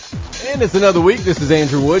And it's another week. This is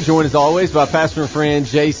Andrew Wood, joined as always by pastor and friend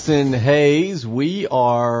Jason Hayes. We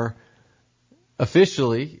are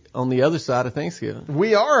officially on the other side of Thanksgiving.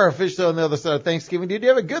 We are officially on the other side of Thanksgiving. Did you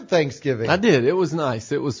have a good Thanksgiving? I did. It was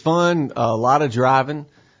nice. It was fun. A lot of driving.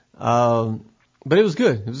 But it was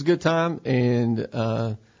good. It was a good time,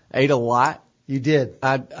 and ate a lot. You did.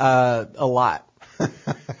 A lot.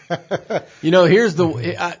 Here's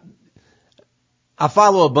I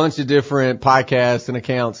follow a bunch of different podcasts and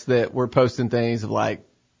accounts that were posting things of like,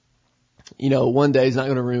 one day's not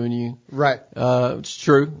going to ruin you. Right. It's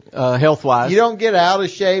true. Health-wise. You don't get out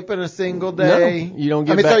of shape in a single day. No, you don't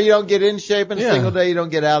get you don't get in shape in a single day. You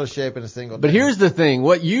don't get out of shape in a single day. But here's the thing.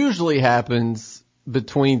 What usually happens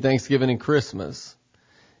between Thanksgiving and Christmas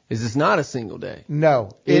is it's not a single day.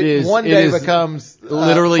 No. It is. One day becomes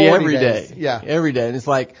literally 40 every days. day. Yeah. Every day. And it's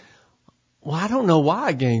like, well, I don't know why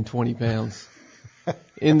I gained 20 pounds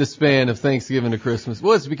in the span of Thanksgiving to Christmas.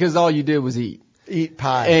 Well, it's because all you did was eat. Eat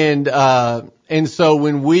pie. And so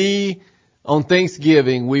when on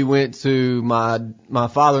Thanksgiving, we went to my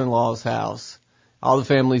father-in-law's house, all the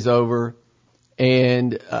family's over,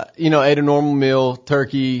 and, ate a normal meal,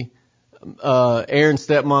 turkey. Aaron's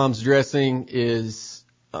stepmom's dressing is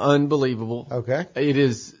unbelievable. Okay. It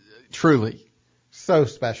is truly. So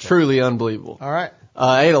special. Truly unbelievable. All right.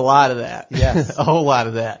 I ate a lot of that. Yes. A whole lot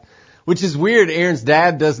of that. Which is weird. Aaron's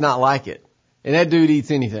dad does not like it. And that dude eats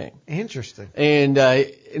anything. Interesting. And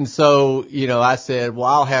so, I said, well,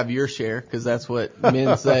 I'll have your share, because that's what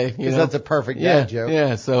men say. Because that's a perfect dad joke.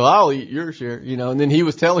 Yeah, so I'll eat your share, and then he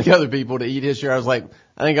was telling other people to eat his share. I was like,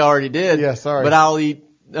 I think I already did. Yeah, sorry. But I'll eat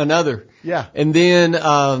another. Yeah. And then,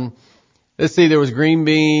 let's see, there was green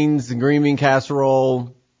beans and green bean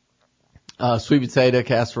casserole, sweet potato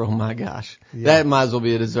casserole. My gosh. Yeah. That might as well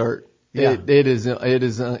be a dessert. Yeah. It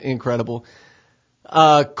is incredible.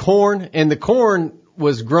 Corn, and the corn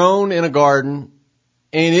was grown in a garden,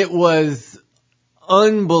 and it was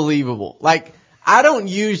unbelievable. Like, I don't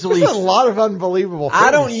usually. There's a lot of unbelievable things.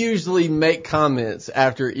 I don't usually make comments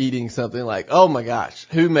after eating something like, oh my gosh,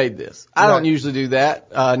 who made this? I don't usually do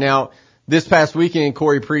that. Now, this past weekend,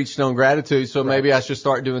 Corey preached on gratitude, so maybe I should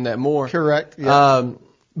start doing that more. Correct. Yeah.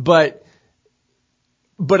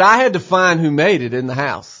 But I had to find who made it in the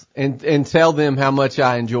house and tell them how much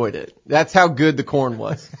I enjoyed it. That's how good the corn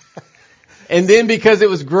was. And then because it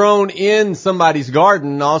was grown in somebody's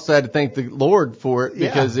garden, I also had to thank the Lord for it,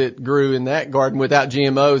 because it grew in that garden without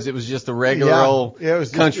GMOs. It was just a regular old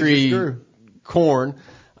country corn.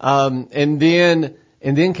 And then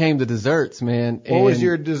came the desserts, man. What was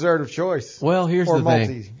your dessert of choice? Well, here's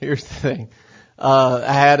the thing.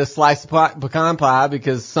 I had a slice of pecan pie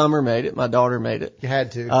because Summer made it. My daughter made it. You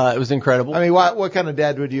had to. It was incredible. I mean, what kind of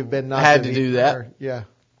dad would you have been? I had to do that. Yeah.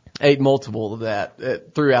 Ate multiple of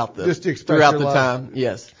that throughout the just to express your love time.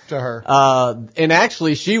 Yes. To her. And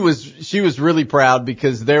actually, she was really proud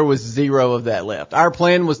because there was zero of that left. Our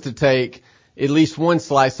plan was to take at least one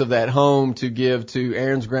slice of that home to give to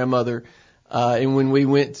Aaron's grandmother. And when we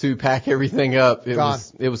went to pack everything up, it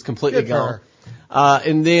was completely gone.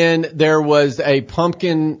 And then there was a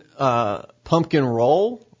pumpkin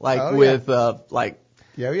roll, with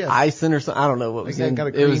icing or something. I don't know what was in. Kind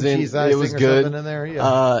of cream cheese icing it was good. In there.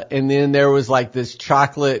 Yeah. And then there was like this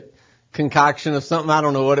chocolate concoction of something. I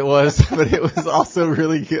don't know what it was, but it was also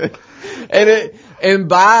really good. And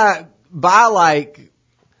by like,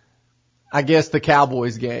 I guess the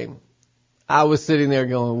Cowboys game, I was sitting there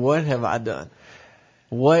going, what have I done?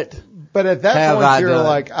 But at that point, you're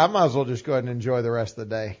like, I might as well just go ahead and enjoy the rest of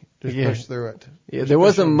the day. Just push through it. Yeah, there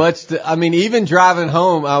wasn't much even driving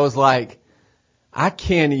home, I was like, I'm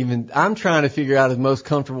trying to figure out the most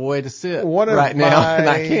comfortable way to sit right now, and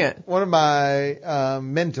I can't. One of my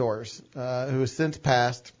mentors, who has since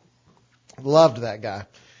passed, loved that guy.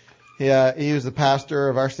 Yeah, he was the pastor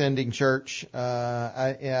of our sending church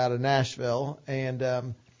out of Nashville,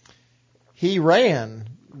 and he ran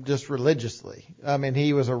just religiously. I mean,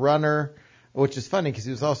 he was a runner, which is funny because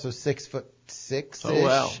he was also 6'6". Oh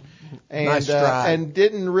wow! And nice stride. And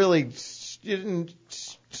didn't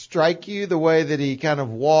strike you the way that he kind of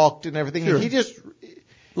walked and everything. Sure. He just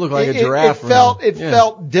looked like a giraffe. It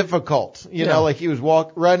felt difficult, like he was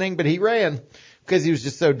running, but he ran because he was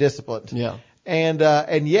just so disciplined. Yeah.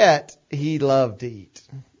 And yet he loved to eat,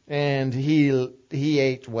 and he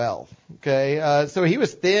ate well. Okay. So he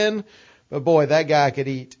was thin, but boy, that guy could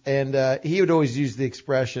eat. And he would always use the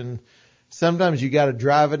expression, sometimes you got to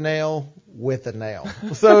drive a nail with a nail.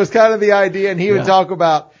 So it's kind of the idea. And he would talk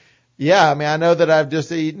about, I know that I've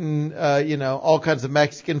just eaten, all kinds of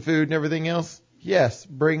Mexican food and everything else. Yes,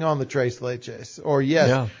 bring on the tres leches. Or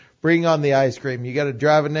bring on the ice cream. You got to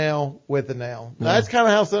drive a nail with a nail. Yeah. That's kind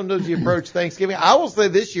of how sometimes you approach Thanksgiving. I will say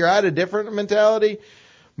this year I had a different mentality,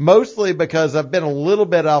 mostly because I've been a little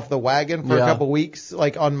bit off the wagon for a couple weeks,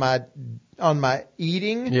 like on my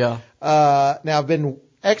eating. Yeah. Now I've been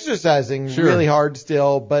exercising Sure. really hard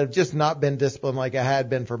still, but I've just not been disciplined like I had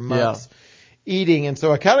been for months eating. And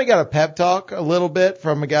so I kind of got a pep talk a little bit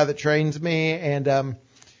from a guy that trains me.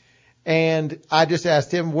 And I just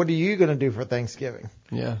asked him, what are you going to do for Thanksgiving?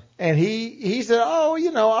 Yeah. And he said, oh,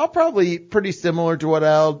 I'll probably eat pretty similar to what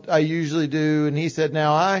I usually do. And he said,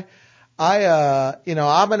 now I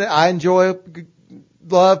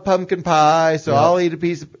love pumpkin pie, so I'll eat a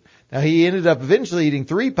piece of. Now he ended up eventually eating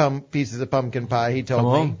 3 pieces of pumpkin pie. He told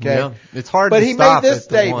me, okay, yeah. It's hard but to he stop made this at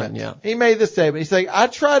the one, statement. yeah. He made this statement. He's like, I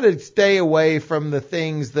try to stay away from the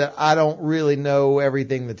things that I don't really know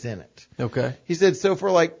everything that's in it. Okay. He said, so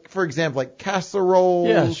for example, like casseroles.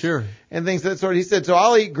 Yeah, sure. And things of that sort. He said, so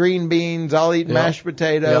I'll eat green beans, I'll eat mashed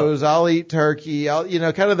potatoes, I'll eat turkey, kind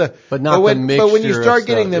of the. But not the mixture. But when you start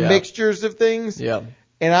getting the stuff, mixtures of things. Yeah.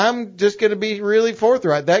 And I'm just going to be really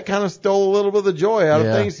forthright. That kind of stole a little bit of the joy out of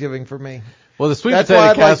Thanksgiving for me. Well, the sweet That's potato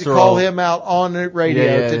why I'd casserole. like to call him out on the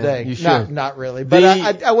radio today. You should. Not really, but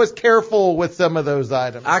I was careful with some of those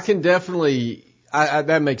items. I can definitely.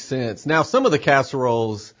 That makes sense. Now, some of the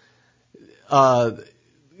casseroles, they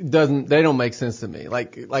don't make sense to me.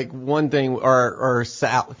 Like one thing or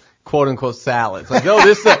quote unquote salads. Like, oh,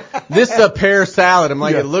 this is a pear salad. I'm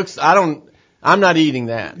like, it looks. I'm not eating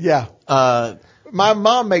that. Yeah. My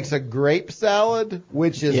mom makes a grape salad,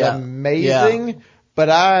 which is amazing. Yeah. But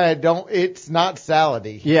it's not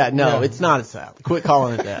salady. Yeah, no, it's not a salad. Quit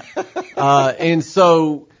calling it that. And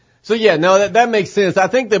so yeah, no, that makes sense. I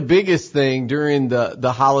think the biggest thing during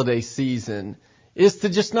the holiday season is to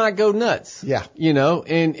just not go nuts. Yeah.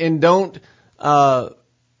 And don't,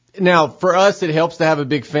 now for us, it helps to have a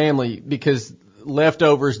big family because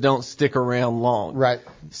leftovers don't stick around long. Right.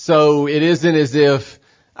 So it isn't as if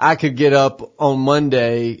I could get up on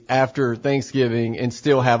Monday after Thanksgiving and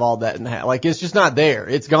still have all that in the house. Like, it's just not there.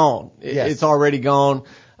 It's gone. It's already gone.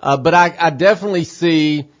 But I definitely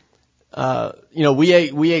see, we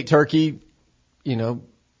ate turkey,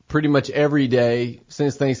 pretty much every day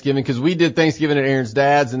since Thanksgiving because we did Thanksgiving at Aaron's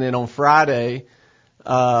dad's, and then on Friday,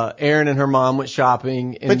 Aaron and her mom went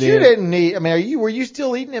shopping. And but you didn't eat. I mean, were you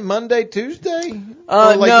still eating it Monday, Tuesday?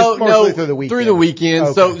 No, through the weekend. Through the weekend.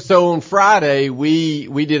 Okay. So on Friday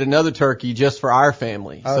we did another turkey just for our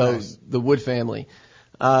family. Nice. The Wood family.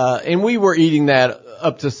 And we were eating that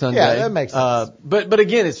up to Sunday. Yeah, that makes sense. But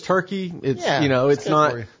again, it's turkey. It's, it's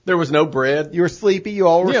not, there was no bread. You were sleepy. You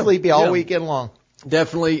all were sleepy all weekend long.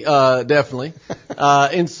 Definitely.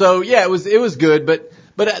 And so, it was good, but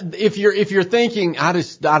if you're thinking, I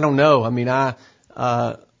don't know. I mean, I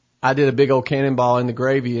did a big old cannonball in the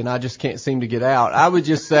gravy and I just can't seem to get out. I would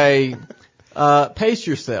just say, pace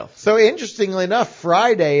yourself. So interestingly enough,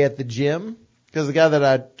 Friday at the gym, because the guy that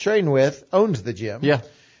I train with owns the gym. Yeah.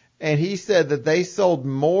 And he said that they sold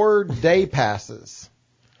more day passes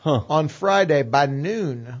on Friday by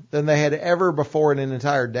noon than they had ever before in an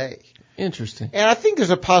entire day. Interesting. And I think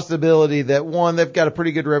there's a possibility that, one, they've got a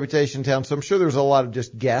pretty good reputation in town, so I'm sure there's a lot of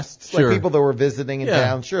just guests, like people that were visiting in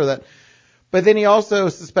town. Sure that. But then he also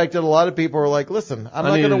suspected a lot of people were like, listen, I'm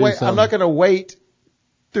not going to wait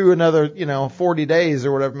through another, 40 days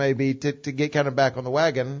or whatever it may be to get kind of back on the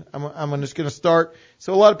wagon. I'm just going to start.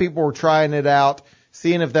 So a lot of people were trying it out,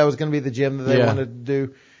 seeing if that was going to be the gym that they wanted to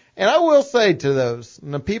do. And I will say to those,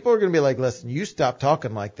 people are going to be like, listen, you stop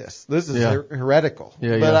talking like this. This is heretical.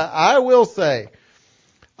 But I will say,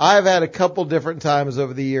 I've had a couple different times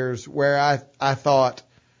over the years where I thought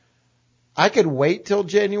I could wait till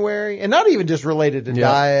January, and not even just related to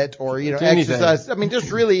diet or, exercise. I mean,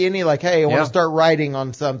 just really any like, hey, I want to start writing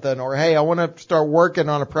on something, or hey, I want to start working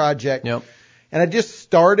on a project. Yep. And I just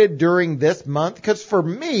started during this month because for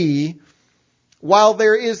me, while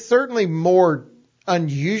there is certainly more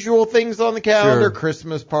unusual things on the calendar,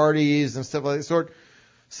 Christmas parties and stuff like that sort,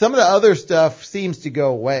 some of the other stuff seems to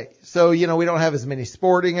go away. So, we don't have as many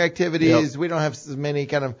sporting activities. We don't have as many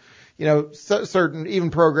kind of, certain, even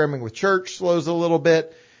programming with church slows a little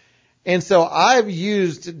bit. And so I've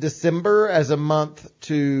used December as a month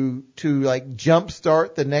to like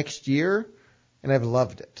jumpstart the next year, and I've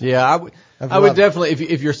loved it. Yeah, I would definitely,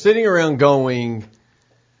 if you're sitting around going,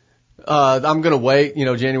 I'm going to wait,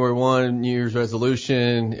 January 1, New Year's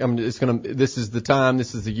resolution. This is the time,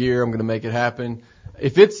 this is the year, I'm going to make it happen.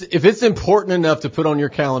 If it's important enough to put on your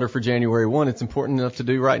calendar for January 1, it's important enough to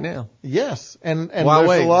do right now. Yes. And Why there's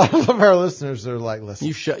wait? a lot of our listeners that are like, listen.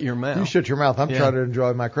 You shut your mouth. You shut your mouth. I'm trying to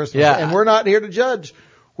enjoy my Christmas. Yeah. And we're not here to judge.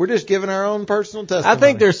 We're just giving our own personal testimony. I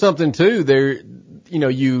think there's something too there,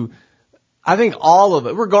 I think all of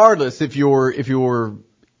it, regardless if you're,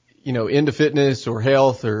 into fitness or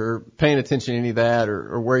health or paying attention to any of that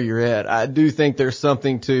or where you're at, I do think there's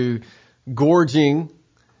something to gorging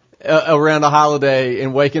around a holiday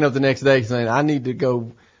and waking up the next day saying, I need to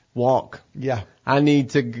go walk. Yeah. I need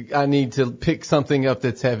to pick something up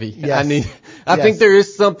that's heavy. Yes. I think there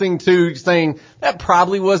is something to saying that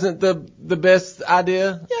probably wasn't the best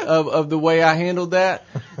idea of the way I handled that.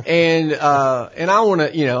 And I want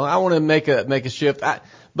to make a shift.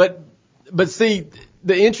 But see,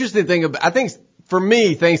 the interesting thing I think for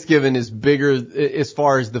me, Thanksgiving is bigger as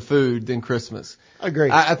far as the food than Christmas. Agreed.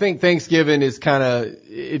 I think Thanksgiving is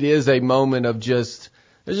it is a moment of there's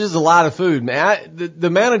just a lot of food, man. The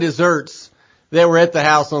amount of desserts that were at the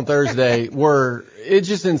house on Thursday it's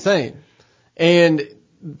just insane. And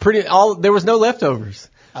there was no leftovers,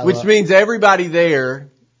 which means everybody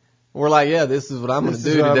there were like, yeah, this is what I'm going to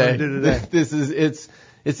do today.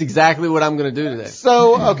 It's exactly what I'm going to do today.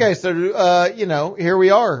 So, okay. So, here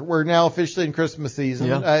we are. We're now officially in Christmas season.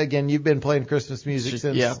 Yeah. Again, you've been playing Christmas music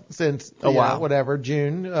since a while.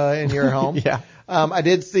 June, in your home. Yeah. I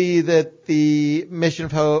did see that the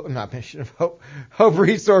Hope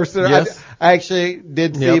Resource Center. Yes. I actually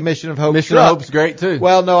did see Mission of Hope. Mission of Hope's great too.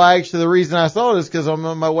 Well, no, the reason I saw it is because I'm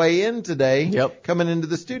on my way in today. Coming into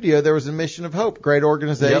the studio, there was a Mission of Hope, great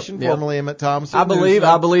organization, formerly Emmett Thompson. I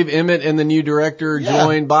believe Emmett and the new director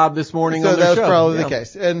joined Bob this morning on their show. So that was probably the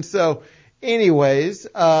case. And so, anyways,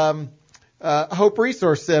 Hope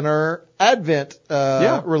Resource Center Advent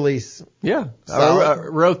release. Yeah. I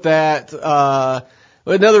wrote that.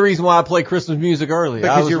 Another reason why I play Christmas music early.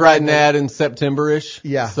 Because I was writing that in September-ish.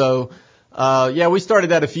 Yeah. So, we started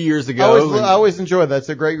that a few years ago. I always enjoy that. It's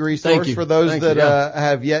a great resource for those that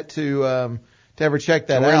have yet to ever check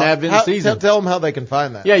that out. We're in Advent season. Tell them how they can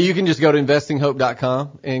find that. Yeah, you can just go to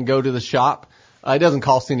investinghope.com and go to the shop. It doesn't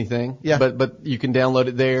cost anything. Yeah. But you can download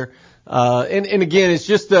it there. And again, it's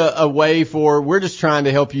just a way we're just trying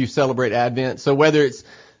to help you celebrate Advent. So whether it's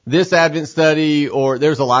this Advent study or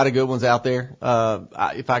there's a lot of good ones out there.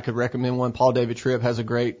 If I could recommend one, Paul David Tripp has a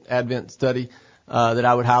great Advent study, that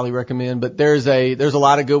I would highly recommend. But there's a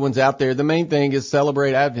lot of good ones out there. The main thing is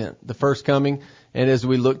celebrate Advent, the first coming. And as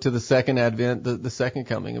we look to the second Advent, the second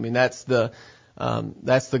coming. I mean, that's the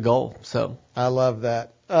goal. So I love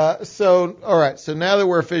that. All right. So now that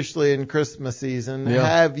we're officially in Christmas season,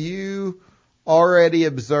 have you already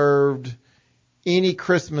observed any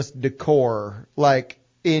Christmas decor, like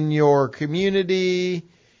in your community,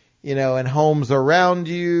 and homes around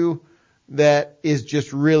you, that is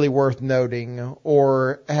just really worth noting?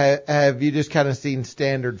 Or have you just kind of seen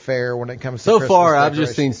standard fare when it comes to Christmas far, decoration? I've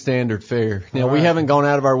just seen standard fare. We haven't gone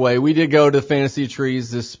out of our way. We did go to Fantasy Trees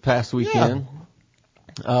this past weekend.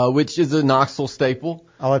 Which is a Knoxville staple.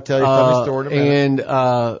 I'll tell you a funny story in a minute.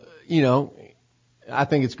 And, I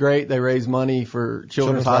think it's great. They raise money for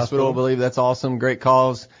Children's Hospital. I believe that's awesome. Great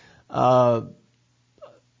cause. I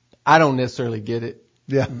don't necessarily get it.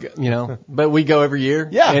 Yeah. But we go every year.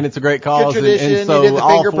 Yeah. And it's a great cause. Good tradition. And so you did the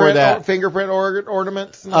all for that. fingerprint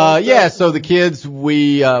ornaments. So the kids,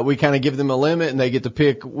 we kind of give them a limit and they get to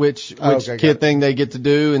pick which kid thing they get to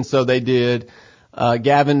do. And so they did.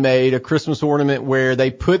 Gavin made a Christmas ornament where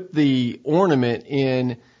they put the ornament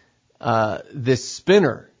in this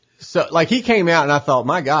spinner. So like he came out and I thought,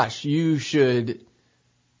 my gosh, you should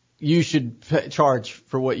charge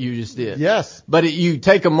for what you just did. Yes. But you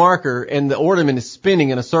take a marker and the ornament is spinning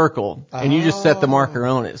in a circle and you just set the marker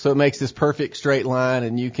on it. So it makes this perfect straight line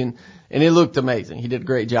and and it looked amazing. He did a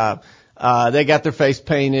great job. They got their face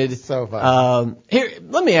painted. So fun. Here,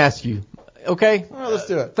 let me ask you, okay? All right, let's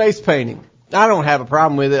do it. Face painting. I don't have a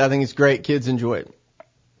problem with it. I think it's great. Kids enjoy it.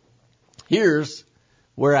 Here's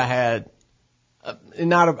where I had, I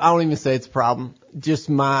don't even say it's a problem. Just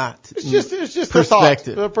it's just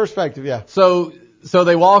perspective. A perspective, yeah. So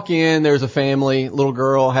they walk in, there's a family, little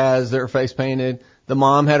girl has their face painted. The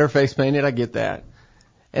mom had her face painted. I get that.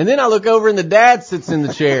 And then I look over and the dad sits in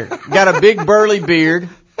the chair, got a big burly beard.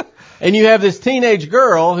 And you have this teenage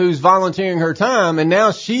girl who's volunteering her time, and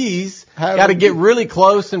now she's got to get really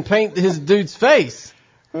close and paint his dude's face.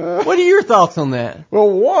 What are your thoughts on that? Well,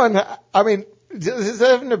 one, I mean, is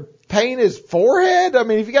having to paint his forehead? I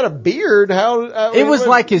mean, if you got a beard, how? It was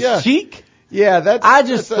like his cheek. Yeah, I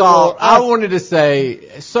just thought, I wanted to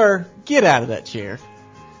say, sir, get out of that chair.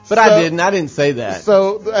 But I didn't. I didn't say that.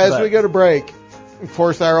 So as we go to break, of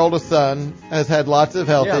course, our oldest son has had lots of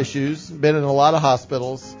health issues, been in a lot of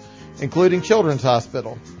hospitals, including Children's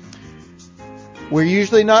Hospital. We're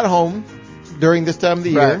usually not home during this time of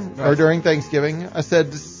the year, Right. or during Thanksgiving, I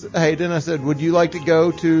said to Hayden, I said, would you like to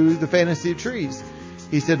go to the Fantasy of Trees?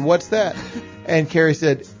 He said, what's that? And Carrie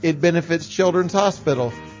said, it benefits Children's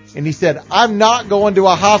Hospital. And he said, I'm not going to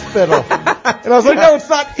a hospital. And I was like, no, it's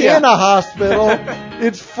not in a hospital.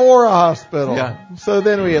 It's for a hospital. Yeah. So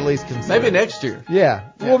then we at least consider. Maybe next year. Yeah.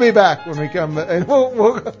 We'll be back when we come back. And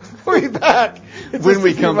we'll be back. It's When just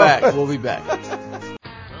we a few come back, moments. we'll be back.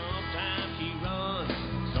 Sometimes she runs,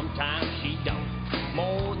 sometimes she don't.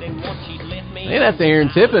 More than once she's left me. Hey, that's Aaron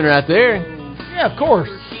Tippin right there. Yeah, of course.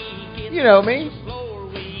 You know me.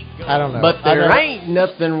 I don't know. But I there never- ain't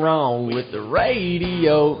nothing wrong with the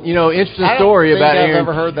radio. You know, interesting I don't story think about I've Aaron.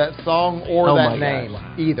 ever heard that song or Oh that my name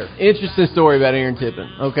God. either. Interesting story about Aaron Tippin.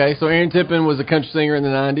 Okay, so Aaron Tippin was a country singer in the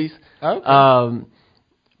 90s. Okay.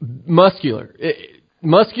 Muscular.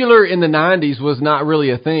 Muscular in the 90s was not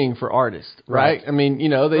really a thing for artists, right? Right. I mean, you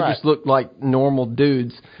know, they Right. just looked like normal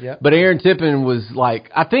dudes. Yep. But Aaron Tippin was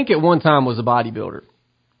like, I think at one time was a bodybuilder.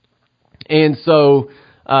 And so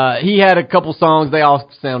he had a couple songs. They all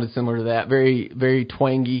sounded similar to that. Very, very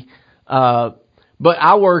twangy. But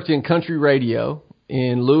I worked in country radio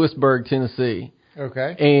in Lewisburg, Tennessee.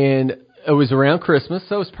 Okay. And it was around Christmas,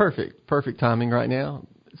 so it's perfect timing right now.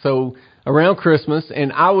 So around Christmas,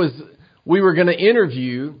 and we were going to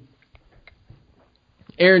interview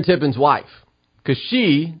Aaron Tippin's wife, because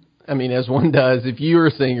she, I mean, as one does, if you're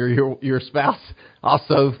a singer, your spouse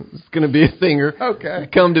also is going to be a singer. Okay.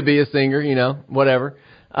 Come to be a singer, you know, whatever.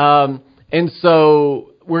 And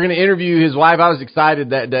so we're going to interview his wife. I was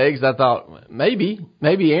excited that day because I thought maybe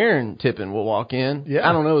Aaron Tippin will walk in. Yeah.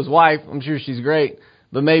 I don't know his wife. I'm sure she's great,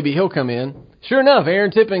 but maybe he'll come in. Sure enough,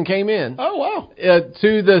 Aaron Tippin came in Oh, wow.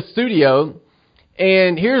 to the studio,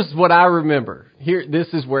 and here's what I remember. This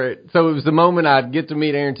is where so it was the moment I'd get to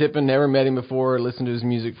meet Aaron Tippin. Never met him before, listened to his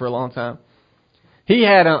music for a long time. He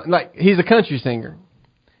had on, he's a country singer.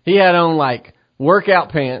 He had on workout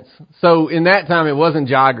pants. So in that time, it wasn't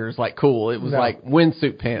joggers, cool. It was No.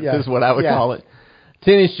 windsuit pants Yeah. is what I would Yeah. call it.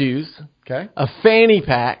 Tennis shoes, Okay. a fanny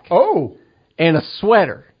pack, Oh, and a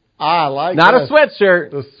sweater. I like Not this. a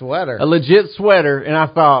sweatshirt, The sweater. a legit sweater. And I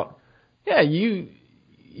thought, yeah,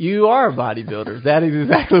 you are a bodybuilder. That is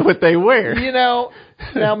exactly what they wear. You know,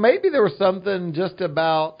 now maybe there was something just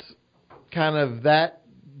about kind of that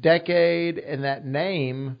decade and that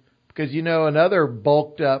name, because, you know, another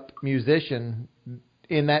bulked up musician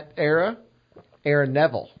in that era, Aaron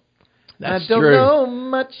Neville. That's I don't true. know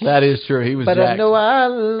much, That is true. He was but jacked. I know I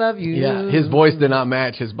love you. Yeah, his voice did not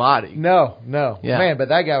match his body. No. Yeah. Man, but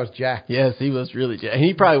that guy was jacked. Yes, he was really jacked.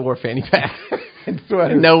 He probably wore fanny pack. And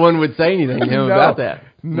sweaters. No one would say anything to him No. about that.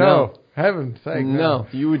 No. Heaven's sake, No.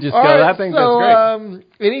 You would just All go, right, I think so, that's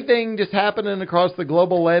great. Anything just happening across the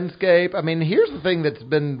global landscape? I mean, here's the thing that's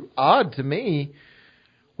been odd to me.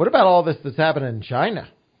 What about all this that's happening in China?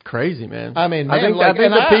 Crazy, man. I mean, man, I think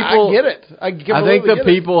and the people, I get it. I I think completely the get it.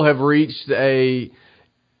 people have reached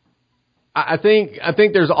I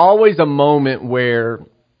think there's always a moment where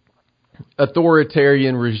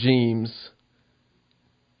authoritarian regimes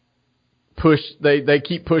they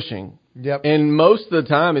keep pushing. Yep. And most of the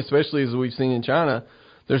time, especially as we've seen in China,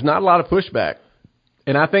 there's not a lot of pushback.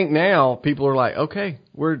 And I think now people are like, okay,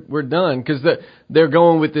 we're done, because they're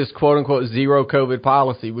going with this quote unquote zero COVID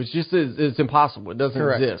policy, which just is impossible. It doesn't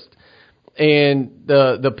Correct. exist. And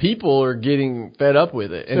the people are getting fed up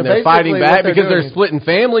with it, and So they're fighting basically back what they're because doing they're splitting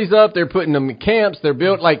families up. They're putting them in camps. They're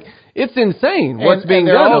built it's insane what's being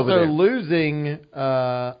they're done also over there. losing.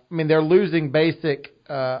 They're losing basic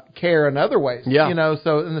care in other ways. Yeah. You know,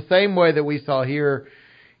 so in the same way that we saw here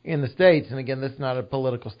in the States, and again, this is not a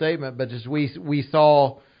political statement, but just we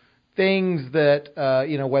saw things that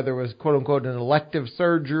whether it was quote unquote an elective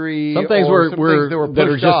surgery, Some things or were some things that were that are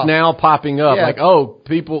pushed just off. now popping up. Yeah.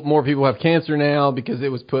 More people have cancer now because it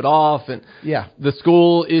was put off, and Yeah. the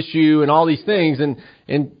school issue and all these things.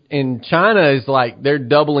 And China is they're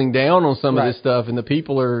doubling down on some of Right. this stuff, and the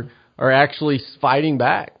people are actually fighting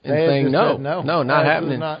back and They saying just no, said no. not This is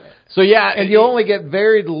happening. not- So yeah, And you only get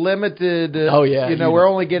very limited. Oh, yeah. We're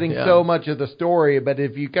only getting Yeah. so much of the story. But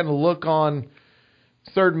if you kind of look on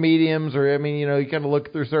certain mediums, or you kind of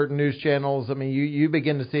look through certain news channels, you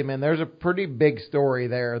begin to see, man, there's a pretty big story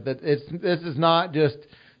there. That this is not just.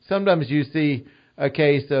 Sometimes you see a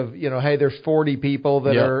case of hey, there's 40 people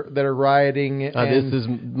that Yeah. are rioting. This And is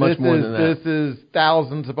much more than that. This is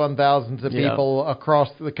thousands upon thousands of Yeah. people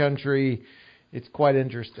across the country. It's quite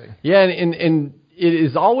interesting. Yeah, and it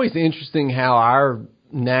is always interesting how our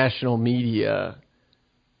national media,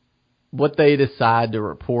 what they decide to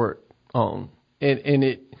report on.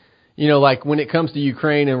 And like when it comes to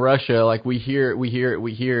Ukraine and Russia, like we hear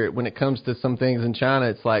it. When it comes to some things in China,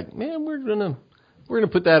 it's like, man, we're gonna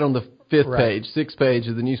put that on the 5th page, 6th page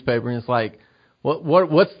of the newspaper, and it's like,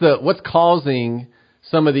 what's causing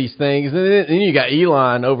some of these things? And then you got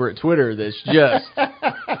Elon over at Twitter that's just,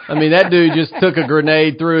 I mean, that dude just took a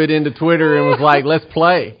grenade, threw it into Twitter, and was like, let's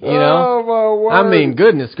play, Oh, my word. I mean,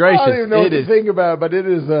 goodness gracious. I don't even know what to think about it, but it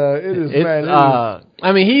is, man.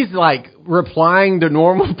 I mean, he's like replying to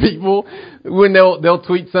normal people when they'll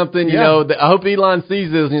tweet something, you know, I hope Elon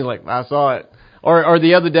sees this, and he's like, I saw it. Or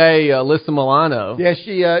the other day, Alyssa Milano. Yeah,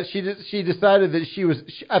 she decided that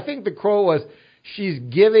I think the quote was, she's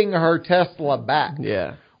giving her Tesla back.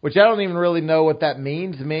 Yeah. Which I don't even really know what that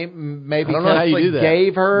means. Maybe I don't know how you do that.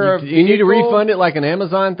 gave her you need to refund it like an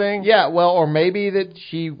Amazon thing? Yeah, well, or maybe that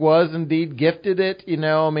she was indeed gifted it, you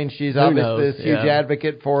know. I mean, she's obviously this huge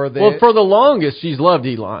advocate for the... Well, for the longest, she's loved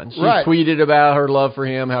Elon. She right. tweeted about her love for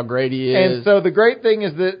him, how great he is. And so the great thing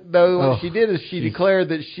is that, though, what she did is she declared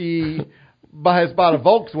that she has bought a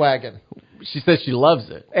Volkswagen. She says she loves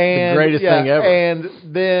it. And, the greatest thing ever. And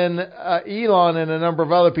then Elon and a number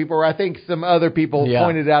of other people, or I think some other people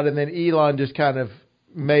pointed out, and then Elon just kind of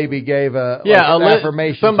maybe gave an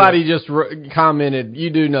affirmation. Somebody just commented, you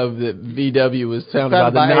do know that VW was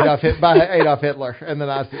founded by Adolf Hitler and the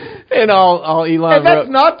Nazis. And all Elon And that's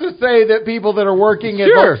not to say that people that are working at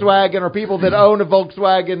Volkswagen or people that own a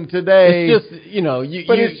Volkswagen today. It's just,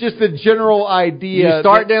 it's just a general idea. You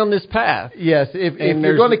start down this path. Yes. If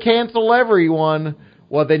you're going to cancel everyone,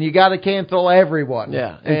 well, then you got to cancel everyone.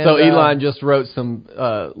 Yeah. And so Elon just wrote some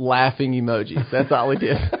laughing emojis. That's all he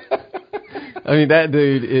did. I mean, that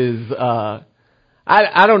dude is,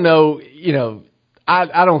 I don't know,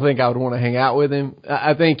 I don't think I would want to hang out with him.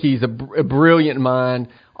 I think he's a brilliant mind.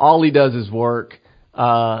 All he does is work.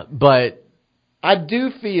 But I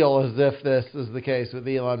do feel as if this is the case with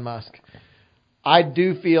Elon Musk. I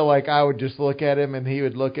do feel like I would just look at him and he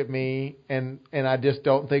would look at me, and I just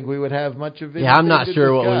don't think we would have much of anything. Yeah, I'm not sure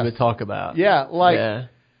discuss. what we would talk about. Yeah,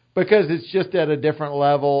 because it's just at a different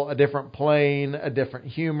level, a different plane, a different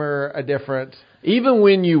humor, a different... Even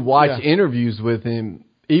when you watch interviews with him,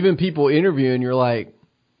 even people interviewing, you're like,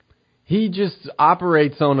 he just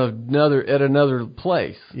operates on another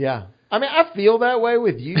place. Yeah. I mean, I feel that way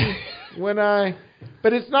with you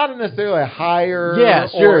but it's not necessarily a higher... Yeah,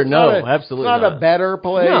 sure, absolutely not. A better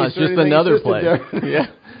place. No, it's just another place.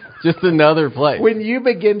 Just another place. When you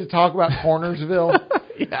begin to talk about Cornersville...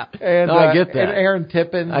 Yeah, and I get that. And Aaron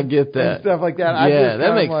Tippin, I get that, and stuff like that.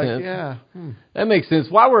 That makes sense. Yeah, that makes sense.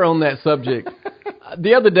 While we're on that subject,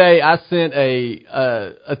 the other day I sent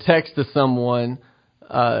a text to someone,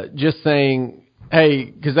 just saying, hey,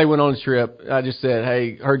 because they went on a trip. I just said,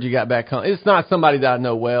 hey, heard you got back home. It's not somebody that I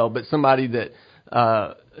know well, but somebody that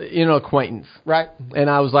acquaintance, right?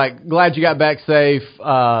 And I was like, glad you got back safe.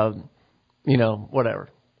 Whatever.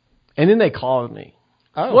 And then they called me.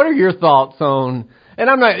 Oh. What are your thoughts on? And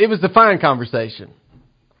it was a fine conversation.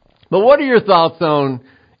 But what are your thoughts on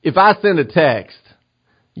if I send a text,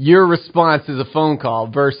 your response is a phone call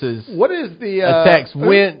versus what is the a text?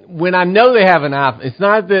 When I know they have an iPhone, it's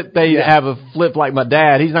not that they have a flip like my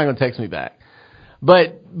dad. He's not going to text me back.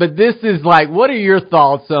 But this is like, what are your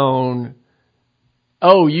thoughts on,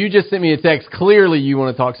 oh, you just sent me a text. Clearly you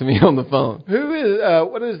want to talk to me on the phone.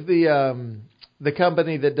 What is the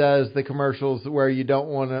company that does the commercials where you don't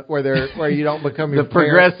want to, where you don't become your the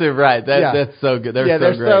Progressive, right? That's so good. They're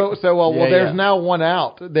so great. There's now one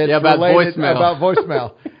out that's about related voicemail. About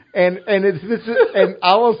voicemail. And and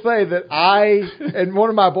I will say that and one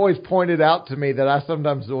of my boys pointed out to me that I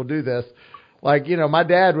sometimes will do this. Like, my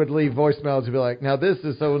dad would leave voicemails and be like, now this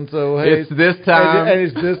is so and so. Hey, it's this time. And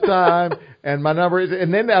it's this time. And my number is,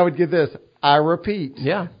 and then I would get this. I repeat.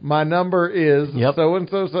 Yeah. My number is so and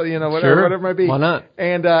so, whatever it may be. Why not?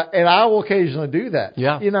 And I will occasionally do that.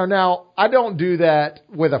 Yeah. Now I don't do that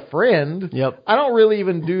with a friend. Yep. I don't really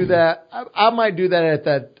even do that. I might do that at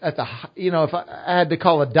the if I had to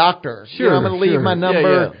call a doctor. Sure. I'm going to leave my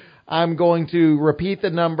number. Yeah. I'm going to repeat the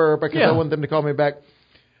number because I want them to call me back.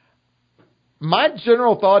 My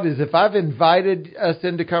general thought is if I've invited us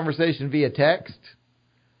into conversation via text,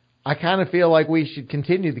 I kind of feel like we should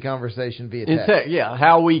continue the conversation via text.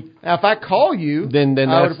 How we... Now, if I call you, then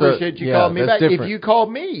I would appreciate you calling me back. Different. If you call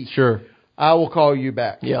me, sure, I will call you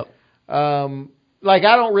back. Yep. Like,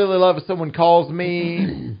 I don't really love if someone calls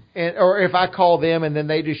me, or if I call them and then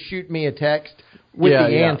they just shoot me a text with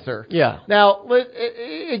the answer. Yeah. Now,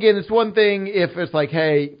 again, it's one thing if it's like,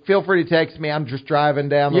 hey, feel free to text me. I'm just driving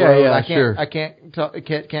down the road. I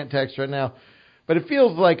can't text right now. But it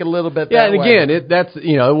feels like a little bit Yeah, that and way. again, it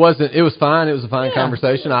was fine. It was a fine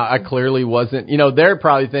conversation. I clearly wasn't, they're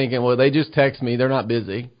probably thinking, well, they just text me. They're not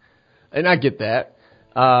busy. And I get that.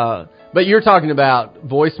 But you're talking about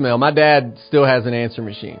voicemail. My dad still has an answer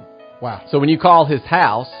machine. Wow. So when you call his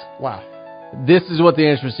house, Wow. this is what the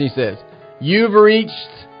answer machine says. You've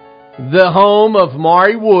reached the home of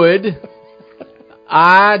Maury Wood.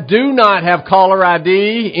 I do not have caller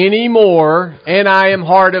ID anymore, and I am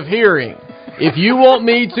hard of hearing. If you want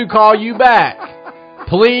me to call you back,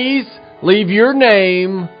 please leave your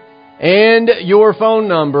name and your phone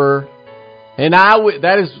number, and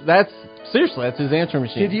that's seriously, that's his answer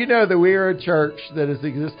machine. Did you know that we are a church that has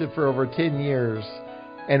existed for over 10 years,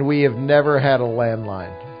 and we have never had a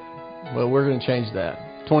landline? Well, we're going to change that.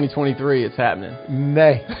 2023, it's happening.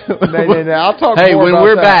 Nay. Nay. I'll talk hey, more when about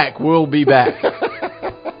we're that. back, we'll be back.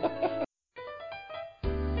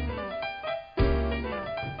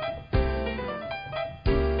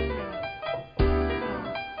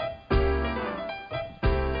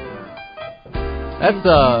 That's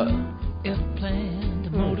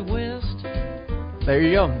there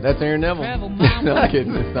you go. That's Aaron Neville. No, I'm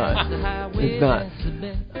kidding. It's not. It's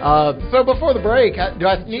not. So before the break, do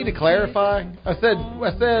I need to clarify? I said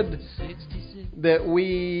that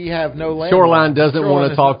we have no landline. Shoreline doesn't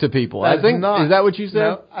want to talk to people. I think not. Is that what you said?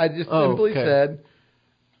 No, I just simply said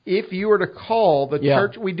if you were to call the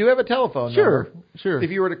church, we do have a telephone number. Sure.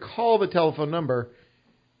 If you were to call the telephone number,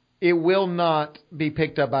 it will not be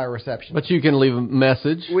picked up by a receptionist. But you can leave a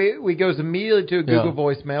message. We goes immediately to a Google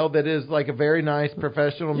voicemail that is like a very nice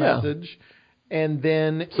professional message, and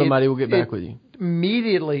then somebody will get back with you.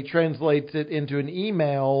 Immediately translates it into an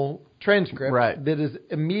email transcript that is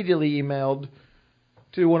immediately emailed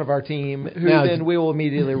to one of our team, who then we will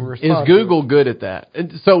immediately respond. Is Google good at that?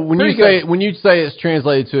 And so when you say it's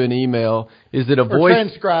translated to an email, is it a voice? Or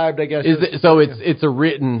transcribed, I guess. It's a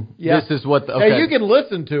written. Yeah. This is what. Now you can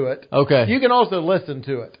listen to it. Okay. You can also listen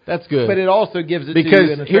to it. That's good. But it also gives it to you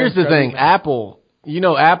in a because here's the thing,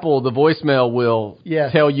 email. Apple, the voicemail will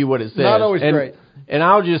tell you what it says. Not always great. And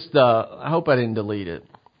I'll just, I hope I didn't delete it.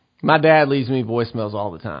 My dad leaves me voicemails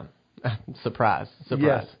all the time. Surprise.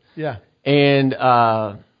 Yes. Yeah. And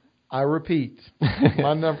I repeat,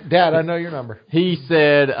 my number, Dad, I know your number. He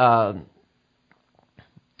said, I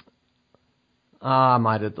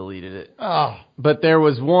might have deleted it. Oh. But there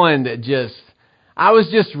was one that I was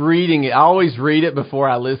just reading it. I always read it before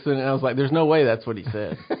I listen, and I was like, there's no way that's what he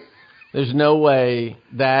said. There's no way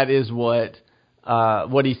that is what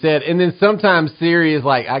he said. And then sometimes Siri is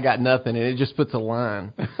like, I got nothing, and it just puts a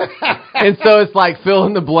line. And so it's like fill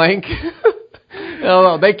in the blank.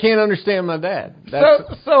 No, they can't understand my dad.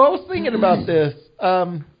 So I was thinking about this.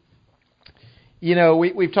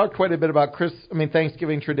 We've talked quite a bit about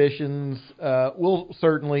Thanksgiving traditions. We'll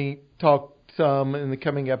certainly talk some in the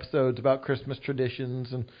coming episodes about Christmas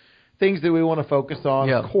traditions and things that we want to focus on.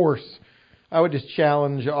 Yeah. Of course, I would just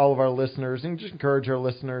challenge all of our listeners and just encourage our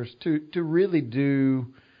listeners to really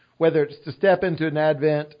do, whether it's to step into an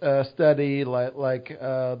Advent study like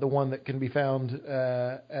the one that can be found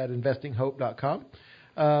at investinghope.com,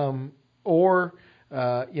 or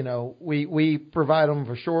we provide them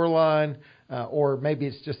for Shoreline, or maybe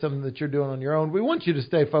it's just something that you're doing on your own. We want you to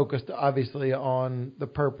stay focused, obviously, on the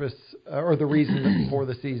purpose or the reason for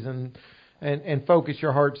the season, and focus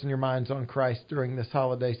your hearts and your minds on Christ during this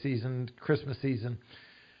holiday season, Christmas season.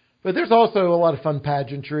 But there's also a lot of fun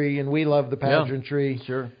pageantry, and we love the pageantry. Yeah,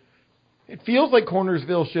 sure. It feels like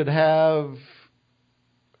Cornersville should have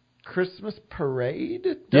Christmas parade.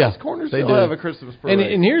 Does Cornersville have a Christmas parade?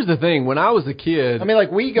 And here's the thing: when I was a kid,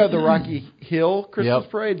 we go to the Rocky Hill Christmas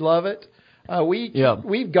parade. Love it.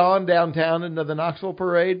 We've gone downtown into the Knoxville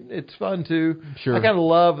parade. It's fun too. Sure. I kind of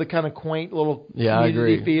love the kind of quaint little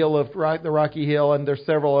community feel of the Rocky Hill, and there's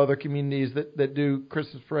several other communities that do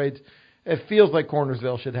Christmas parades. It feels like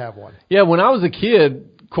Cornersville should have one. Yeah, when I was a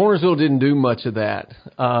kid, Cornersville didn't do much of that.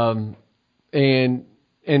 And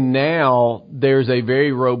now there's a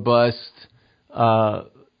very robust,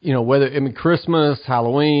 Christmas,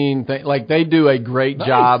 Halloween, they do a great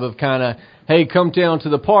job of kind of, hey, come down to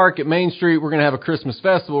the park at Main Street. We're going to have a Christmas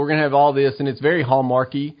festival. We're going to have all this, and it's very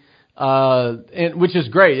Hallmarky, which is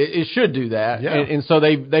great. It should do that. Yeah. And so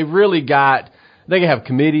they really they have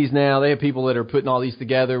committees now. They have people that are putting all these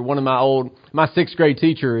together. One of my sixth grade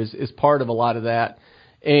teacher is part of a lot of that.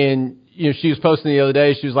 And, she was posting the other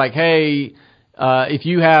day. She was like, hey, if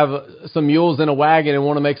you have some mules in a wagon and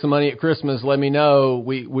want to make some money at Christmas, let me know.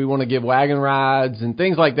 We want to give wagon rides and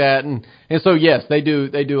things like that. And so, yes, they do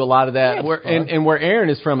a lot of that. And where Aaron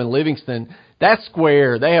is from in Livingston, that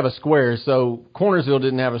square, they have a square. So Cornersville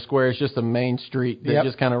didn't have a square. It's just a main street that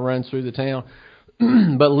just kind of runs through the town.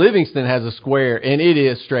 but Livingston has a square, and it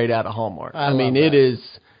is straight out of Hallmark. I mean, love it is.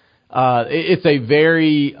 It's a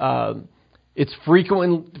very it's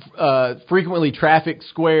frequently trafficked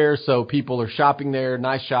square, so people are shopping there.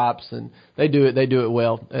 Nice shops, and they do it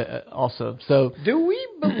well also. So, do we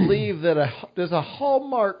believe that does a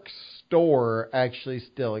Hallmark store actually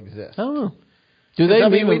still exist? I don't know. Do they? I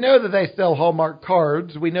mean, we know that they sell Hallmark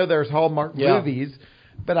cards. We know there's Hallmark movies.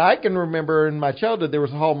 But I can remember in my childhood there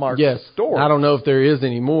was a Hallmark store. I don't know if there is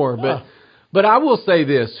anymore, but I will say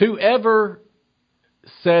this: whoever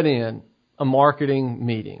set in a marketing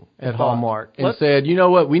meeting at Hallmark and said, you know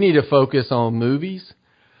what, we need to focus on movies,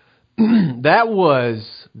 that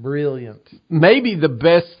was brilliant. Maybe the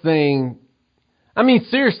best thing. I mean,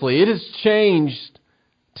 seriously, it has changed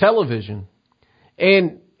television,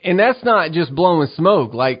 and that's not just blowing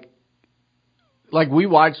smoke. Like we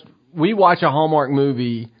watch a Hallmark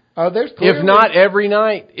movie. There's clearly, if not every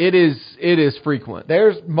night, it is frequent.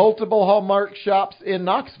 There's multiple Hallmark shops in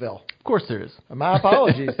Knoxville. Of course there is. My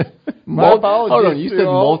apologies. My apologies. Hold on, you said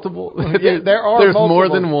multiple? Yeah, there are There's multiple. more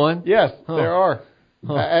than one? Yes, there are.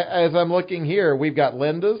 As I'm looking here, we've got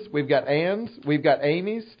Linda's, we've got Ann's, we've got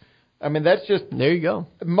Amy's. I mean, that's just... There you go.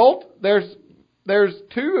 There's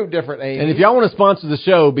two different Amy's. And if y'all want to sponsor the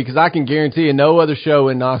show, because I can guarantee you no other show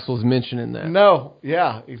in Knoxville is mentioning that. No,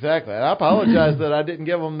 yeah, exactly. And I apologize that I didn't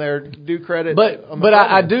give them their due credit. But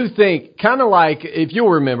I do think, kind of like, if you'll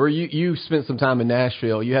remember, you spent some time in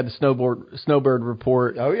Nashville. You had the Snowbird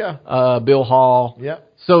Report. Oh, yeah. Bill Hall. Yeah.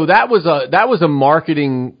 So that was a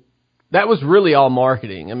marketing, that was really all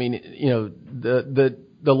marketing. I mean, you know,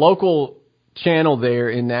 the local channel there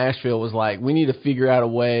in Nashville was like, we need to figure out a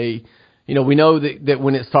way. You know, we know that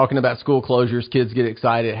when it's talking about school closures, kids get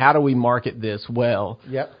excited. How do we market this well?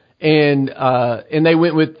 Yep. And they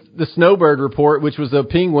went with the Snowbird Report, which was a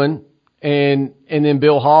penguin, and then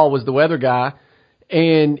Bill Hall was the weather guy.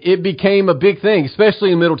 And it became a big thing,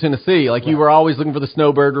 especially in Middle Tennessee. Like, you were always looking for the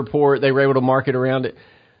Snowbird Report. They were able to market around it.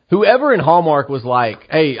 Whoever in Hallmark was like,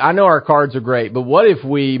 hey, I know our cards are great, but what if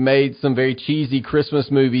we made some very cheesy Christmas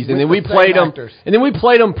movies and then we played them, and then we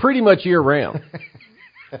played them pretty much year round.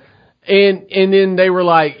 And then they were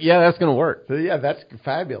like, yeah, that's going to work. Yeah, that's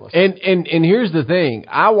fabulous. And here's the thing.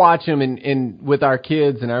 I watch them and with our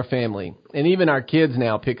kids and our family, and even our kids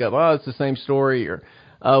now pick up, oh, it's the same story, or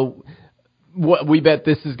what we bet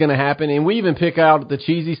this is going to happen. And we even pick out the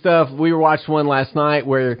cheesy stuff. We watched one last night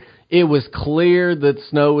where it was clear that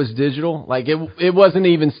snow was digital. Like, it wasn't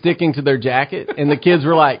even sticking to their jacket. And the kids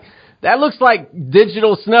were like, that looks like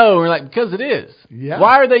digital snow. And we're like, because it is. Yeah.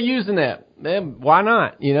 Why are they using that? Why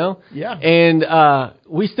not, you know? Yeah. And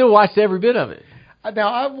we still watched every bit of it.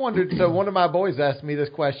 Now, I've wondered, so one of my boys asked me this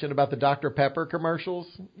question about the Dr. Pepper commercials.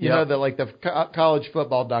 You know, the college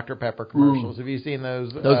football Dr. Pepper commercials. Have you seen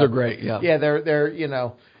those? Those are great, yeah. Yeah, they're, you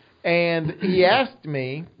know. And he asked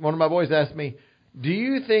me, one of my boys asked me, do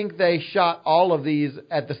you think they shot all of these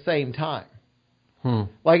at the same time?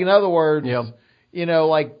 Like, in other words, you know,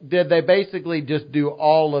 like, did they basically just do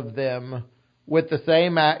all of them with the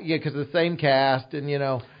same, because the same cast, and, you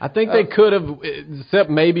know. I think they could have, except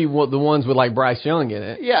maybe the ones with, like, Bryce Young in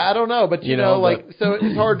it. Yeah, I don't know, but, you know, like, so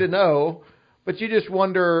it's hard to know, but you just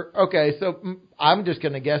wonder, okay, so I'm just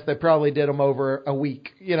going to guess they probably did them over a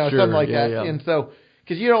week, you know, something like that. Yeah. And so,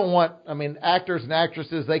 because you don't want, I mean, actors and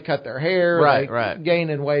actresses, they cut their hair, right. gain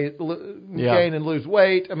and lose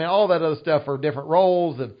weight. I mean, all that other stuff for different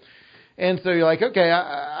roles. And so you're like, okay,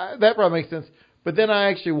 that probably makes sense. But then I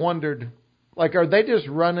actually wondered, like, are they just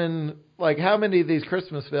running, like, how many of these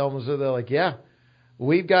Christmas films are they like, yeah,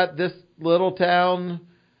 we've got this little town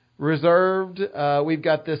reserved. We've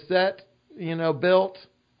got this set, you know, built.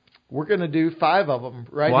 We're going to do 5 of them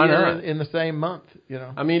here in the same month, you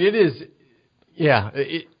know. I mean, it is,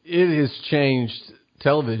 it has changed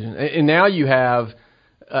television. And now you have,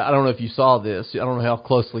 I don't know if you saw this. I don't know how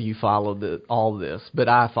closely you followed all this, but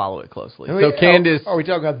I follow it closely. So Candace... Are we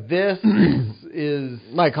talking about this is...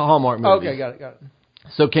 Like a Hallmark movie. Okay, got it.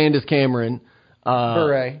 So Candace Cameron...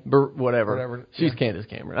 Beret. Whatever. She's Candace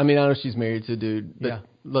Cameron. I mean, I know she's married to a dude,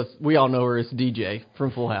 but we all know her as DJ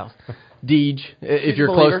from Full House. Deej, if you're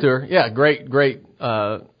close to her. Yeah, great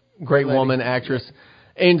woman, actress.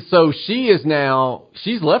 And so she's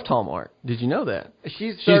left Hallmark. Did you know that?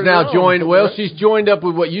 She's now joined, she's joined up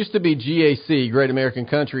with what used to be GAC, Great American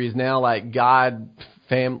Country, is now like God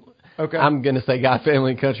Family. Okay. I'm going to say God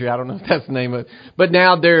Family Country. I don't know if that's the name of it. But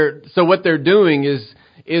now what they're doing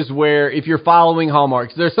is where if you're following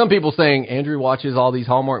Hallmark, there's some people saying, Andrew watches all these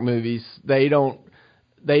Hallmark movies. They don't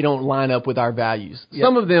line up with our values. Yep.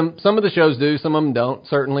 Some of the shows do, some of them don't,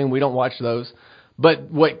 certainly, and we don't watch those.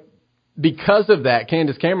 But what because of that,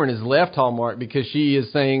 Candace Cameron has left Hallmark because she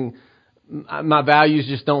is saying my values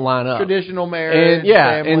just don't line up. Traditional marriage, and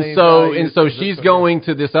family and so values, she's going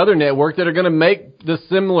to this other network that are going to make the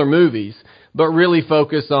similar movies, but really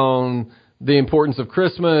focus on the importance of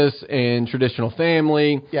Christmas and traditional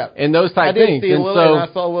family, and those type things. And I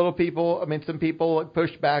saw little people. I mean, some people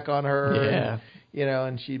pushed back on her. Yeah.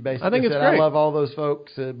 And she basically I think it's said, great. "I love all those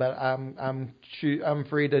folks, but I'm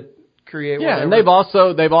free to create." Yeah, whatever.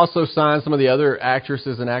 and they've also signed some of the other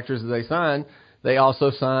actresses and actors that they signed. They also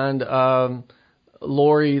signed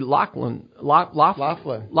Lori Loughlin.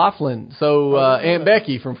 So Aunt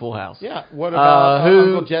Becky from Full House. Yeah. What about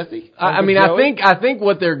Uncle Jesse? I think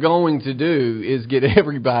what they're going to do is get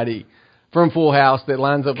everybody from Full House that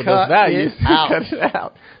lines up with those values. Cut it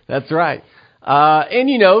out. That's right.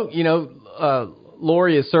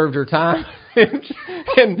 Lori has served her time and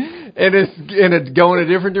it's going a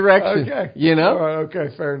different direction. Okay. All right,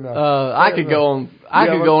 okay, fair enough. I could go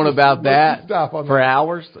on about that for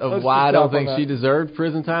hours of Let's why I don't stop on think that. she deserved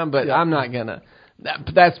prison time, but I'm not gonna.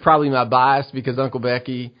 That's probably my bias because Uncle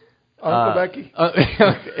Becky. Becky?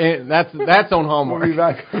 And that's on Hallmark. We'll be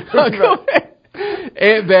back.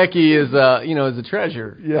 Aunt Becky is a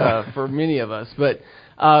treasure for many of us, but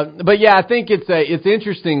yeah, I think it's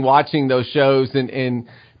interesting watching those shows and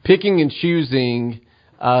picking and choosing.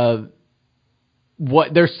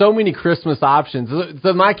 There's so many Christmas options.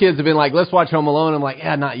 So my kids have been like, let's watch Home Alone. I'm like,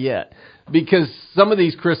 yeah, not yet, because some of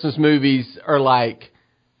these Christmas movies are like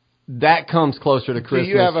that comes closer to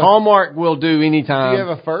Christmas. Hallmark will do anytime. Do you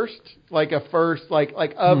have a first, like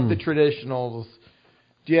of the traditionals?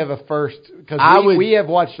 Do you have a first? Because we have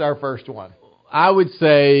watched our first one. I would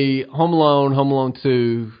say Home Alone, Home Alone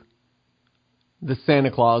 2, The Santa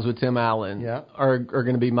Claus with Tim Allen are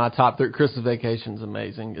going to be my top 3. Christmas Vacation's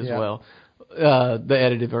amazing as well. The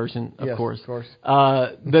edited version, of course.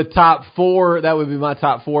 The top 4, that would be my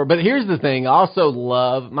top 4. But here's the thing. I also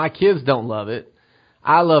love, my kids don't love it.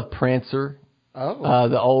 I love Prancer,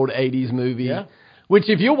 the old 80s movie. Yeah. Which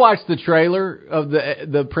if you watch the trailer of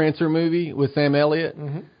the Prancer movie with Sam Elliott,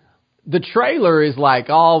 the trailer is like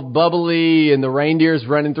all bubbly and the reindeer's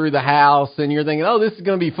running through the house and you're thinking, oh, this is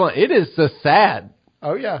going to be fun. It is so sad.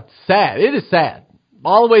 Oh, yeah. Sad. It is sad.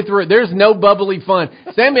 All the way through it. There's no bubbly fun.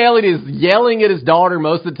 Sam Elliott is yelling at his daughter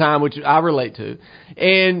most of the time, which I relate to.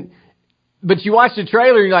 But you watch the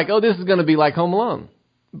trailer and you're like, oh, this is going to be like Home Alone.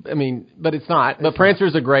 I mean, but it's not. But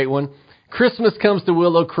Prancer's a great one. Christmas Comes to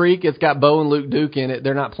Willow Creek. It's got Bo and Luke Duke in it.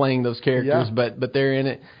 They're not playing those characters, but they're in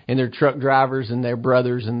it, and they're truck drivers and they're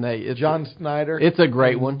brothers, and John Snyder. It's a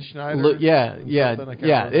great one. Schneider.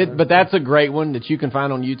 But that's a great one that you can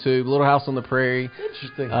find on YouTube. Little House on the Prairie.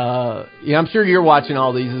 Interesting. I'm sure you're watching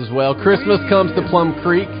all these as well. Christmas Comes to Plum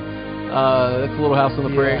Creek. That's Little House on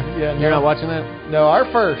the Prairie. Yeah, you're not watching that? No, our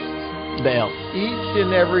first. The Elf. Each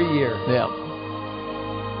and every year. The Elf.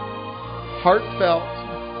 Heartfelt,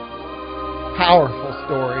 powerful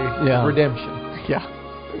story of redemption. Yeah.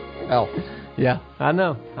 Elf. Yeah, I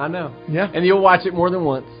know. Yeah. And you'll watch it more than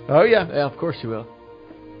once. Oh, yeah. Yeah, of course you will.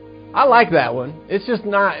 I like that one. It's just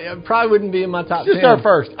not, it probably wouldn't be in my top 10. It's just our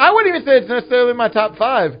first. I wouldn't even say it's necessarily my top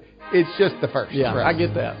 5. It's just the first. Yeah, I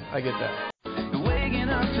get that. Waking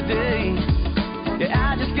up today,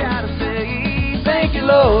 I just gotta say, thank you,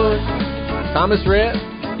 Lord. Thomas Rhett.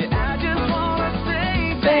 I just wanna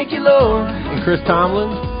say, thank you, Lord. And Chris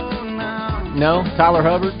Tomlin. No? Tyler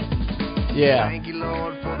Hubbard? Yeah. Thank you,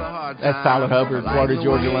 Lord, for the hard times. That's Tyler Hubbard, Florida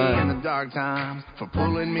Georgia Line. In the dark times, for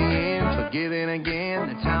pulling me in, for giving again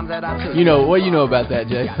the times that I took. What do you know about that,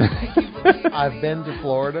 Jason? I've been to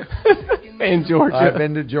Florida. And Georgia. I've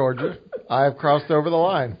been to Georgia. I have crossed over the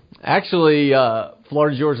line. Actually,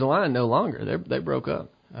 Florida Georgia Line no longer. They broke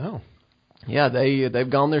up. Oh. Yeah, they've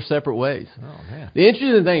gone their separate ways. Oh, man. The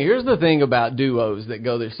interesting thing, here's the thing about duos that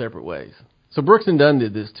go their separate ways. So Brooks and Dunn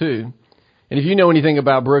did this too. And if you know anything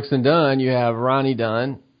about Brooks and Dunn, you have Ronnie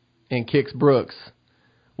Dunn and Kix Brooks.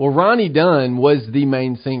 Well, Ronnie Dunn was the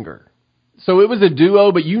main singer. So it was a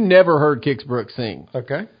duo, but you never heard Kix Brooks sing.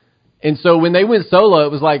 Okay. And so when they went solo,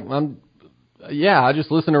 it was like, I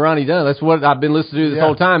just listened to Ronnie Dunn. That's what I've been listening to this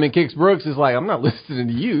whole time. And Kix Brooks is like, I'm not listening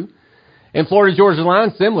to you. And Florida Georgia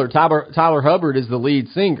Line, similar. Tyler Hubbard is the lead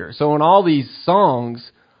singer. So in all these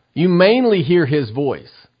songs, you mainly hear his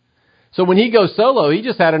voice. So when he goes solo, he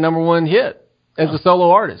just had a number 1 hit as a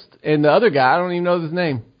solo artist. And the other guy, I don't even know his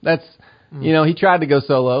name. That's, he tried to go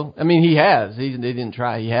solo. I mean, he has. He didn't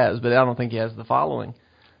try. He has, but I don't think he has the following.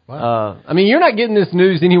 Wow. You're not getting this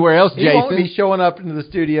news anywhere else, Jason. He won't be showing up into the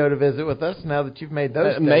studio to visit with us now that you've made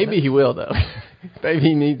those statements. Maybe he will, though. Maybe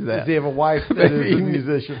he needs that. Does he have a wife that is a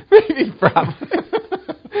musician? Maybe, probably.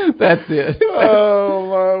 That's it. Oh,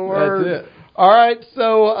 my word. That's it. All right,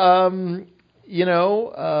 so,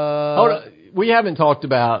 Hold on. We haven't talked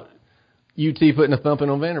about UT putting a thumping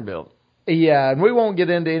on Vanderbilt. yeah, and we won't get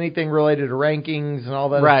into anything related to rankings and all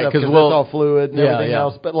that Right, stuff 'cause because we'll- it's all fluid and yeah, everything yeah.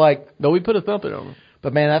 else. But like, But we put a thumping on them.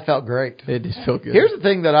 but man, that felt great. It just felt good. Here's the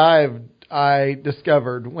thing that I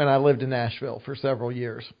discovered when I lived in Nashville for several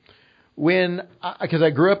years. Because I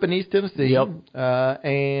grew up in East Tennessee, Yep.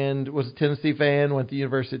 And was a Tennessee fan, went to the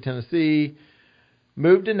University of Tennessee,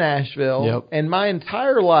 moved to Nashville, Yep. and my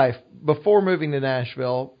entire life before moving to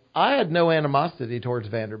Nashville, I had no animosity towards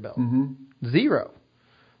Vanderbilt. Mm-hmm. Zero.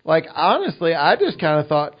 Like, honestly, I just kind of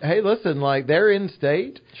thought, hey, listen, like, they're in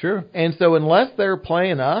state. Sure. And so unless they're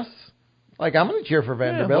playing us, like, I'm going to cheer for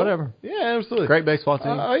Vanderbilt. whatever. Yeah, absolutely. Great baseball team.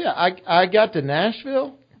 Oh, yeah. I got to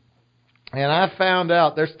Nashville, and I found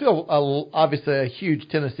out there's still, obviously, a huge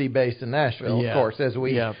Tennessee base in Nashville, Yeah. of course, as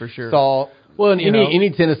we for sure. saw. Well, and you know. any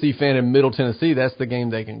Tennessee fan in Middle Tennessee, that's the game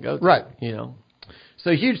they can go to. Right. You know. So,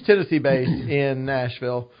 huge Tennessee base in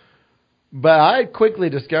Nashville. But I quickly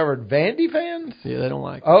discovered Vandy fans. Yeah, they don't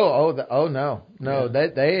like it. No. Yeah.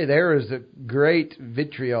 There is a great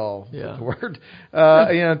vitriol. Yeah. That's the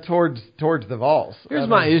word. Towards the Vols. Here's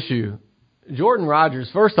my issue. Jordan Rogers,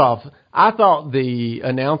 first off, I thought the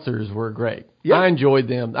announcers were great. Yeah. I enjoyed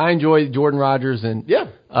them. I enjoyed Jordan Rogers and Yeah.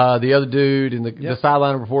 the other dude and the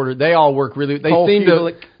sideline reporter. They all work really. They Cole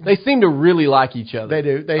Kubelik. seem to really like each other. They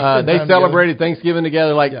do. They They celebrated Thanksgiving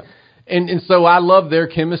together, like, Yeah. and so I love their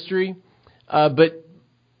chemistry. But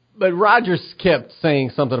Rogers kept saying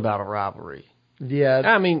something about a rivalry. Yeah.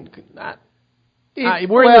 I mean, we're in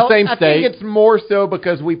Well, the same I state. think it's more so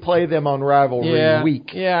because we play them on rivalry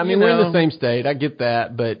week. Yeah, I mean, You we're in know? the same state. I get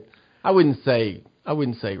that, but I wouldn't say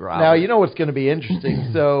rivalry. Now, you know what's going to be interesting?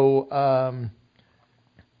 So,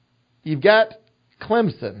 you've got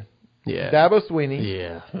Clemson, Yeah. Dabo Swinney,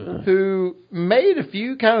 Yeah. who made a few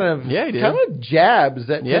he did. kind of jabs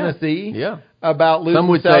at Yeah. Tennessee Yeah. about losing Some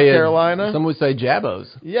would South say Carolina. Some would say Jabos.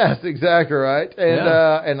 Yes, exactly right.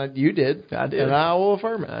 And you did. I did. And I will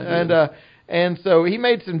affirm it. I did. And so he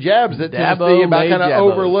made some jabs at Dabo Tennessee about made kind of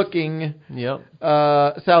Jabos. overlooking Yep.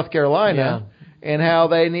 South Carolina. And how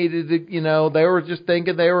they needed to, they were just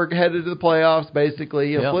thinking they were headed to the playoffs,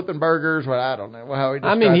 basically, Yep. flipping burgers. Well, I don't know how he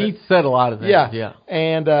I described mean, it. he said a lot of things. Yeah. Yeah.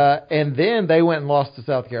 And then they went and lost to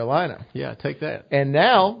South Carolina. Yeah. Take that. And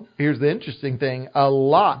now, here's the interesting thing. A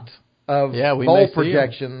lot of we may bowl see 'em.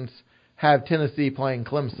 projections have Tennessee playing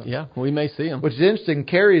Clemson. Yeah. We may see him. Which is interesting.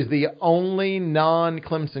 Carrie's the only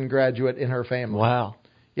non-Clemson graduate in her family. Wow.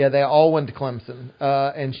 Yeah, they all went to Clemson.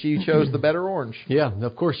 And she chose the better orange. Yeah,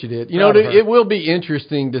 of course you did. You Proud know, of her. it will be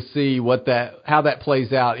interesting to see how that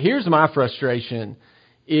plays out. Here's my frustration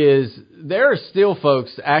is there are still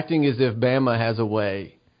folks acting as if Bama has a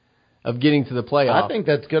way of getting to the playoff. I think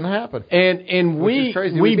that's going to happen. And Which we is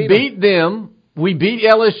crazy. we We beat them. We beat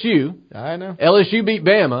LSU. I know. LSU beat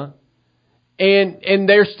Bama. And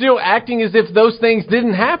they're still acting as if those things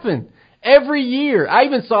didn't happen. Every year. I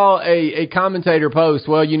even saw a commentator post,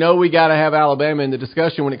 well, we got to have Alabama in the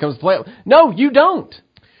discussion when it comes to playoff. No, you don't.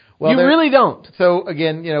 Well, you really don't. So,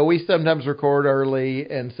 again, we sometimes record early,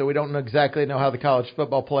 and so we don't exactly know how the college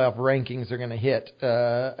football playoff rankings are going to hit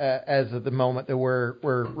as of the moment that we're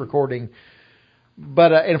recording.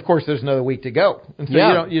 But, and of course, there's another week to go. And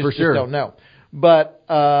so you just don't know. But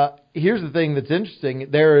here's the thing that's interesting.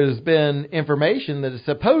 There has been information that has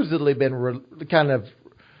supposedly been kind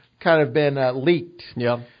of been leaked.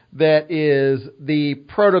 Yeah. That is the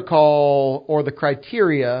protocol or the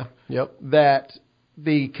criteria Yep. that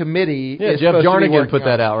the committee is Jeff supposed to be Jarnigan working put on.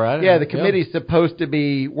 that out, right? Yeah, the committee's supposed to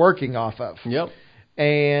be working off of. Yep.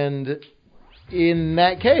 And in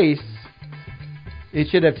that case, it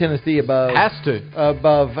should have Tennessee above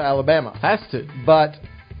Alabama. Has to. But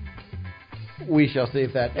we shall see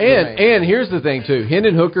if that remains. And here's the thing too.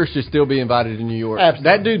 Hendon Hooker should still be invited to New York. Absolutely.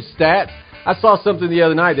 That dude's stats. I saw something the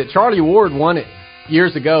other night that Charlie Ward won it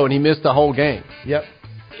years ago and he missed the whole game. Yep.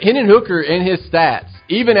 Hendon Hooker and his stats,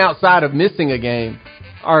 even outside of missing a game,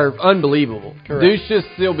 are unbelievable. Correct. Dude should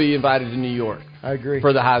still be invited to New York I agree.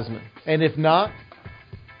 for the Heisman. And if not,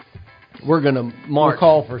 We're going to march. we'll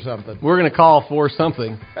call for something. We're going to call for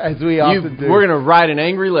something. As we often do. We're going to write an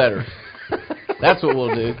angry letter. That's what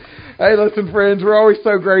we'll do. Hey, listen, friends, we're always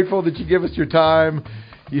so grateful that you give us your time.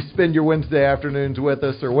 You spend your Wednesday afternoons with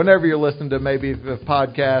us, or whenever you're listening to maybe the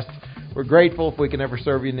podcast. We're grateful. If we can ever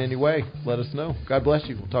serve you in any way, let us know. God bless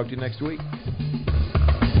you. We'll talk to you next week.